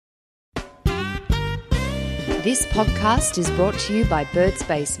This podcast is brought to you by Bird's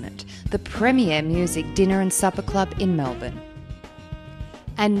Basement, the premier music dinner and supper club in Melbourne.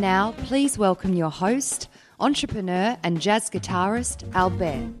 And now, please welcome your host, entrepreneur and jazz guitarist,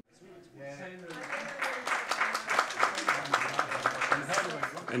 Albare.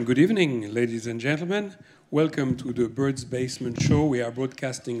 And good evening, ladies and gentlemen. Welcome to the Bird's Basement show. We are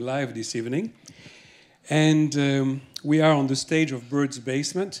broadcasting live this evening. And we are on the stage of Bird's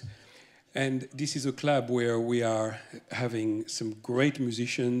Basement. And this is a club where we are having some great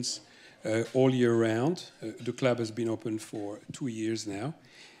musicians all year round. The club has been open for 2 years now.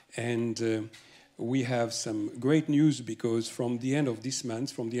 And we have some great news because from the end of this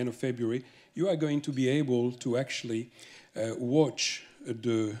month, from the end of February, you are going to be able to actually watch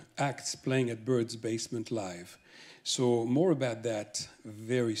the acts playing at Bird's Basement live. So more about that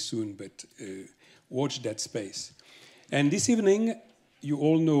very soon, but watch that space. And this evening, you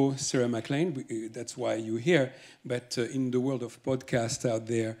all know Sarah Maclaine, that's why you're here, but in the world of podcasts out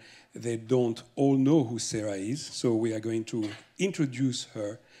there, they don't all know who Sarah is, so we are going to introduce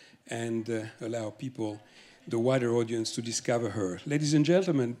her and allow people, the wider audience, to discover her. Ladies and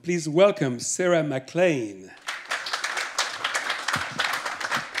gentlemen, please welcome Sarah Maclaine.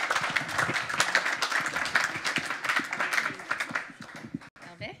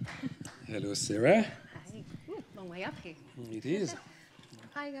 Hello, Sarah. Hi. Ooh, long way up here. It is.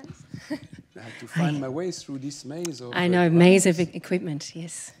 Hi, guys. I had to find my way through this maze of maze of equipment,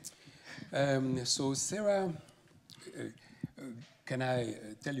 yes. So, Sarah, can I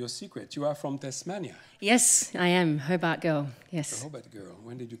tell you a secret? You are from Tasmania. Yes, I am. Hobart girl, yes. A Hobart girl.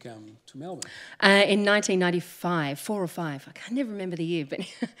 When did you come to Melbourne? In 1995, 4 or 5. I can't never remember the year, but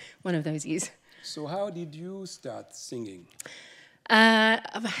one of those years. So how did you start singing?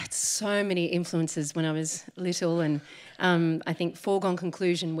 I've had so many influences when I was little, and I think foregone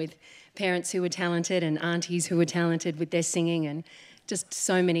conclusion with parents who were talented and aunties who were talented with their singing, and just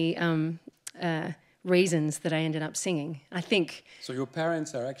so many reasons that I ended up singing, I think. So your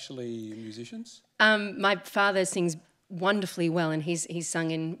parents are actually musicians? My father sings wonderfully well, and he's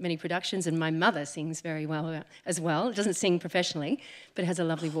sung in many productions, and my mother sings very well as well. Doesn't sing professionally, but has a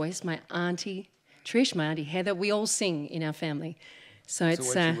lovely voice. My auntie Trish, my auntie Heather, we all sing in our family. So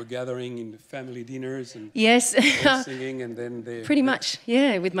it's what you were gathering in the family dinners and yes, singing, and then they pretty much,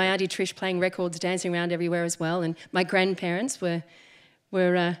 yeah. With my auntie Trish playing records, dancing around everywhere as well, and my grandparents were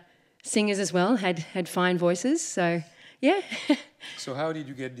singers as well, had fine voices. So yeah. So how did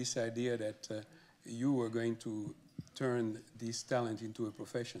you get this idea that you were going to turn this talent into a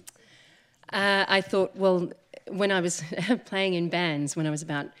profession? I thought, well, when I was playing in bands, when I was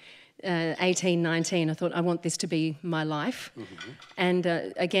about 18, 19, I thought I want this to be my life. Mm-hmm.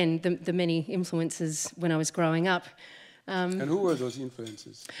 And again, the many influences when I was growing up. And who were those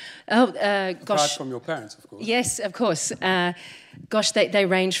influences? Apart from your parents, of course. Yes, of course. They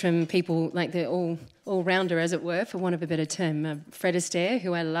range from people like the all-rounder, as it were, for want of a better term. Fred Astaire,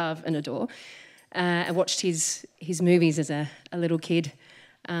 who I love and adore. I watched his movies as a little kid.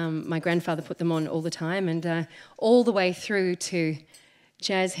 My grandfather put them on all the time, and all the way through to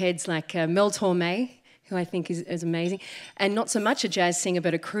jazz heads like Mel Torme, who I think is amazing, and not so much a jazz singer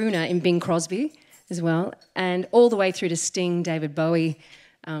but a crooner in Bing Crosby as well, and all the way through to Sting, David Bowie.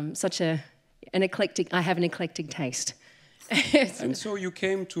 Such an eclectic. I have an eclectic taste. And so you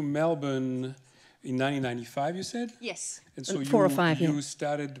came to Melbourne in 1995, you said? Yes. And so 4 or 5. You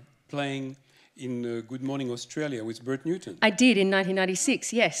started playing in Good Morning Australia with Bert Newton. I did in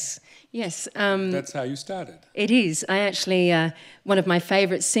 1996, yes. That's how you started. It is. I actually, one of my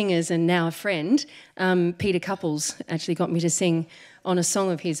favourite singers and now a friend, Peter Couples, actually got me to sing on a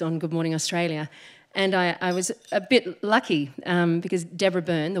song of his on Good Morning Australia. And I was a bit lucky because Deborah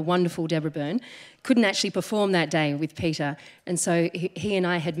Byrne, the wonderful Deborah Byrne, couldn't actually perform that day with Peter. And so he and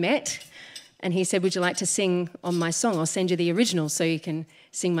I had met, and he said, would you like to sing on my song? I'll send you the original so you can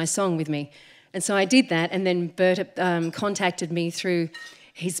sing my song with me. And so I did that, and then Bert contacted me through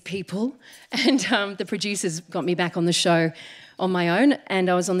his people, and the producers got me back on the show on my own, and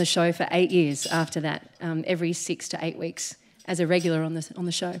I was on the show for 8 years after that, every 6 to 8 weeks as a regular on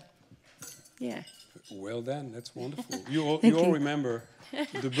the show. Yeah. Well done, that's wonderful. You all remember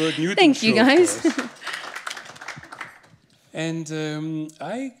the Bert Newton Thank show, you, guys. And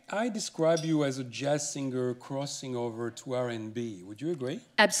I describe you as a jazz singer crossing over to R&B. Would you agree?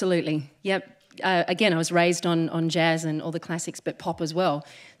 Absolutely, yep. Again, I was raised on jazz and all the classics, but pop as well.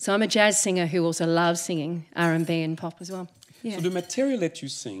 So I'm a jazz singer who also loves singing R&B and pop as well. Yeah. So the material that you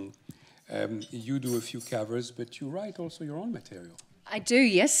sing, you do a few covers, but you write also your own material. I do,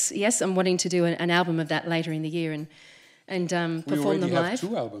 yes. I'm wanting to do an album of that later in the year, and and We perform already them have live.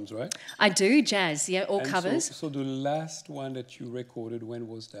 2 albums, right? I do, jazz, yeah, all And covers. So the last one that you recorded, when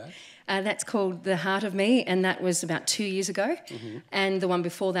was that? That's called The Heart of Me, and that was about 2 years ago. Mm-hmm. And the one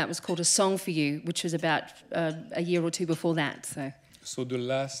before that was called A Song for You, which was about a year or two before that. So the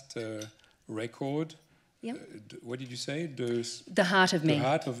last record, Yep. What did you say? The Heart of Me. The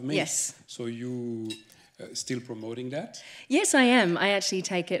Heart of Me. Yes. So you still promoting that? Yes, I am. I actually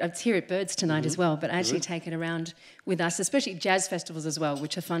take it. It's here at Birds tonight as well, but I actually Good. take it around with us, especially jazz festivals as well,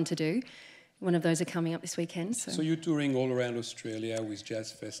 which are fun to do. One of those are coming up this weekend. So you're touring all around Australia with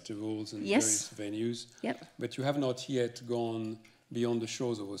jazz festivals and Yes. various venues. Yep. But you have not yet gone beyond the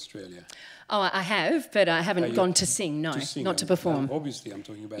shores of Australia. Oh, I have, but I haven't gone to sing. No, To sing, not to perform. Obviously, I'm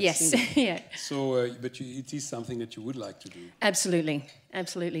talking about Yes, singing. yeah, So, but it is something that you would like to do.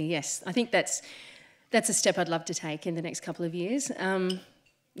 absolutely, yes. I think that's a step I'd love to take in the next couple of years.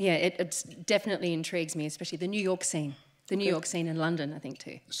 It definitely intrigues me, especially the New York scene. The New York scene in London, I think,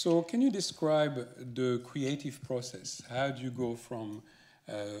 too. So can you describe the creative process? How do you go from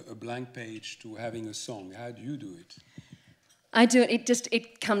a blank page to having a song? How do you do it? I do it.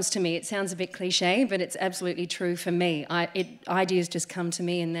 It comes to me. It sounds a bit cliche, but it's absolutely true for me. Ideas just come to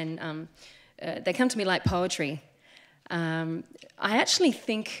me, and then they come to me like poetry. I actually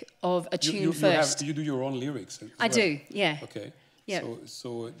think of a tune first. You do your own lyrics. I do, yeah. Okay. Yeah.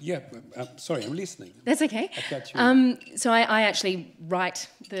 So yeah. I'm sorry, I'm listening. That's okay. I got you. So I actually write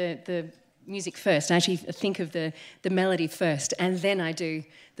the music first. I actually think of the melody first, and then I do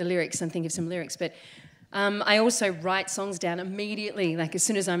the lyrics and think of some lyrics. But I also write songs down immediately. Like as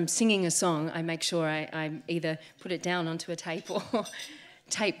soon as I'm singing a song, I make sure I either put it down onto a tape or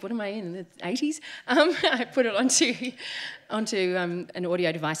tape. What am I in the 80s? I put it onto an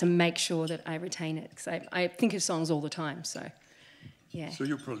audio device and make sure that I retain it because I think of songs all the time. So, yeah. So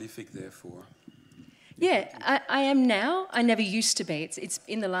you're prolific, therefore. Yeah, I am now. I never used to be. It's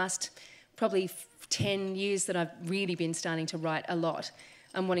in the last probably 10 years that I've really been starting to write a lot.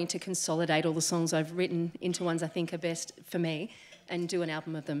 I'm wanting to consolidate all the songs I've written into ones I think are best for me and do an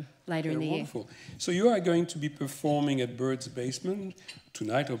album of them later in the Wonderful. year. So you are going to be performing at Bird's Basement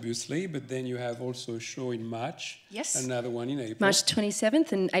tonight, obviously, but then you have also a show in March. Yes. Another one in April. March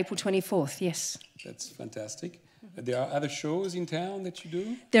 27th and April 24th, yes. That's fantastic. There are other shows in town that you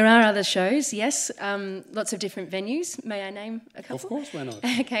do? There are other shows, yes. Lots of different venues. May I name a couple? Of course, why not?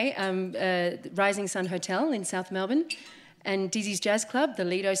 Okay. Rising Sun Hotel in South Melbourne. And Dizzy's Jazz Club, the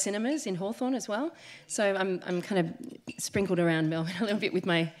Lido Cinemas in Hawthorne as well. So I'm kind of sprinkled around Melbourne a little bit with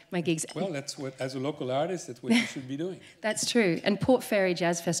my gigs. Well, that's what, as a local artist, that's what you should be doing. That's true. And Port Fairy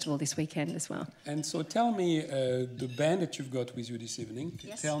Jazz Festival this weekend as well. And so tell me, the band that you've got with you this evening,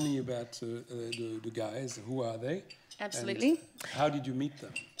 Yes. tell me about the guys. Who are they? Absolutely. And how did you meet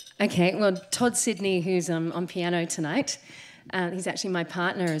them? Okay, well, Todd Sidney, who's on piano tonight, he's actually my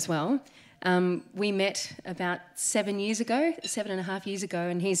partner as well. We met about 7.5 years ago,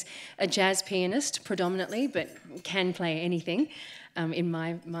 and he's a jazz pianist predominantly, but can play anything in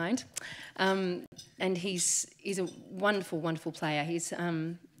my mind. And he's a wonderful, wonderful player. He's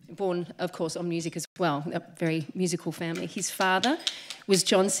born, of course, on music as well, a very musical family. His father was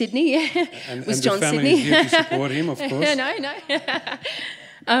John Sidney. And John the family Sidney. is here to support him, of course.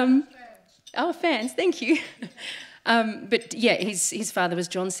 No. Fans, thank you. But yeah, his father was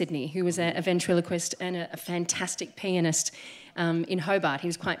John Sidney, who was a ventriloquist and a fantastic pianist in Hobart. He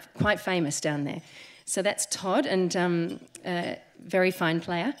was quite famous down there. So that's Todd, and a very fine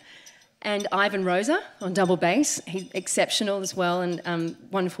player. And Ivan Rosa on double bass. He's exceptional as well, and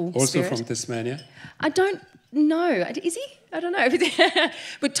wonderful Also spirit. from Tasmania? I don't know. Is he? I don't know.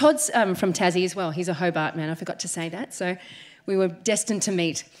 But Todd's from Tassie as well. He's a Hobart man. I forgot to say that. So we were destined to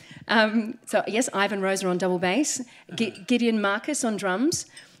meet. So yes, Ivan Rosa on double bass. Gideon Marcus on drums.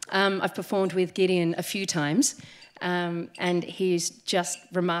 I've performed with Gideon a few times. And he's just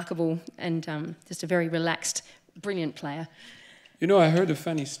remarkable and just a very relaxed, brilliant player. You know, I heard a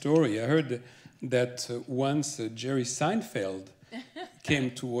funny story. I heard that once Jerry Seinfeld came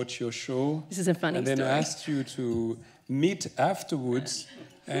to watch your show. This is a funny story. And then asked you to meet afterwards,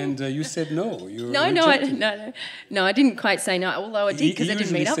 and you said no. No, I didn't quite say no, although I did because I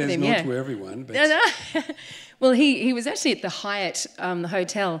didn't meet up with him. He usually says no to everyone. But No. Well, he was actually at the Hyatt, the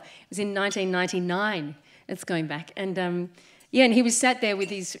hotel. It was in 1999. It's going back. And, and he was sat there with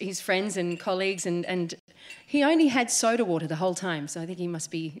his friends and colleagues, and he only had soda water the whole time, so I think he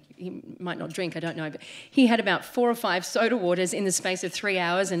might not drink, I don't know, but he had about 4 or 5 soda waters in the space of 3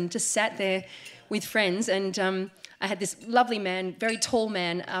 hours and just sat there with friends. And I had this lovely man, very tall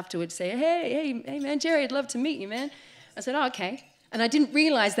man, afterwards say, hey man, Jerry, I'd love to meet you, man. I said, oh, okay. And I didn't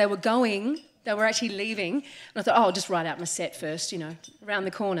realise they were going They were actually leaving. And I thought, I'll just write out my set first, around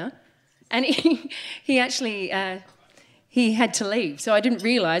the corner. And he actually... he had to leave. So I didn't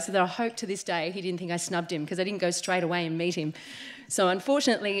realise that I hope to this day he didn't think I snubbed him because I didn't go straight away and meet him. So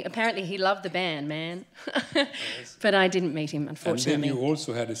unfortunately, apparently he loved the band, man. Yes. But I didn't meet him, unfortunately. And then you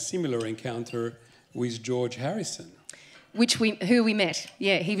also had a similar encounter with George Harrison. Who we met.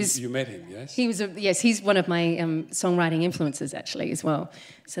 Yeah, he was... You met him, yes? He's one of my songwriting influences, actually, as well.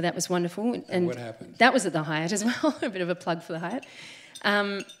 So that was wonderful. And what happened? That was at the Hyatt as well. A bit of a plug for the Hyatt.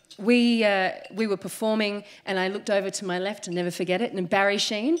 We were performing, and I looked over to my left, and never forget it, and Barry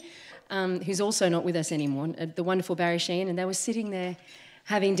Sheen, who's also not with us anymore, the wonderful Barry Sheen, and they were sitting there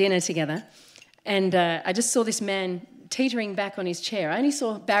having dinner together, and I just saw this man teetering back on his chair. I only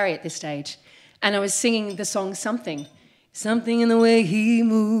saw Barry at this stage, and I was singing the song Something in the way he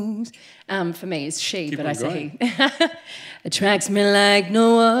moves. For me, it's she, Keep but I say going. he. Attracts me like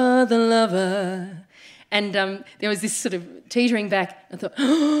no other lover. And there was this sort of teetering back. I thought,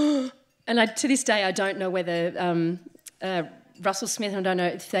 and to this day, I don't know whether Russell Smith, I don't know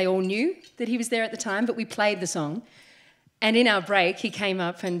if they all knew that he was there at the time, but we played the song. And in our break, he came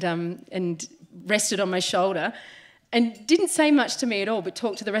up and rested on my shoulder and didn't say much to me at all, but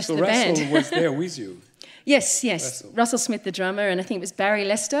talked to the rest of the band. So Russell was there with you? Yes. Russell Smith, the drummer, and I think it was Barry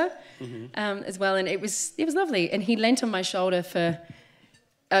Lester as well. And it was lovely. And he leant on my shoulder for...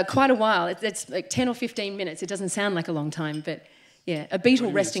 quite a while. It's like 10 or 15 minutes. It doesn't sound like a long time, but yeah, a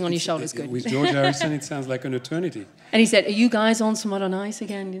Beatle resting on your shoulder is good. With George Harrison, it sounds like an eternity. And he said, "Are you guys on Somewhat on Ice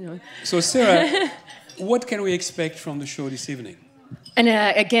again?" So Sarah, what can we expect from the show this evening? And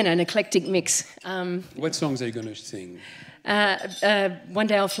again, an eclectic mix. What songs are you going to sing? One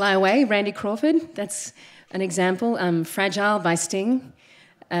Day I'll Fly Away, Randy Crawford. That's an example. Fragile by Sting.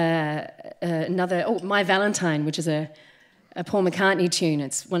 My Valentine, which is a Paul McCartney tune.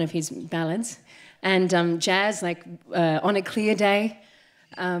 It's one of his ballads. And jazz, like On a Clear Day.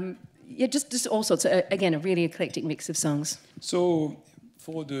 Just all sorts. Again, a really eclectic mix of songs. So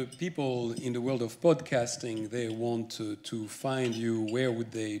for the people in the world of podcasting, they want to find you. Where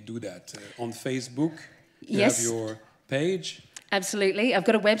would they do that? On Facebook? You have your page? Absolutely. I've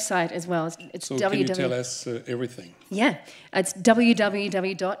got a website as well. It's so can you tell us everything? Yeah. It's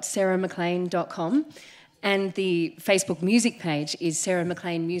www.sarahmaclaine.com. And the Facebook music page is Sarah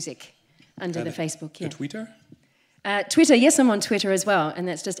Maclaine Music under the Facebook. Yeah. Twitter? Twitter, yes, I'm on Twitter as well, and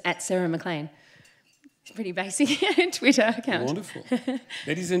that's just at Sarah Maclaine. It's pretty basic Twitter account. Wonderful.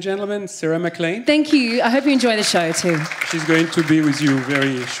 Ladies and gentlemen, Sarah Maclaine. Thank you. I hope you enjoy the show too. She's going to be with you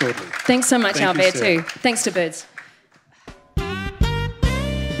very shortly. Thanks so much, Thank Albare, you, too. Thanks to Birds.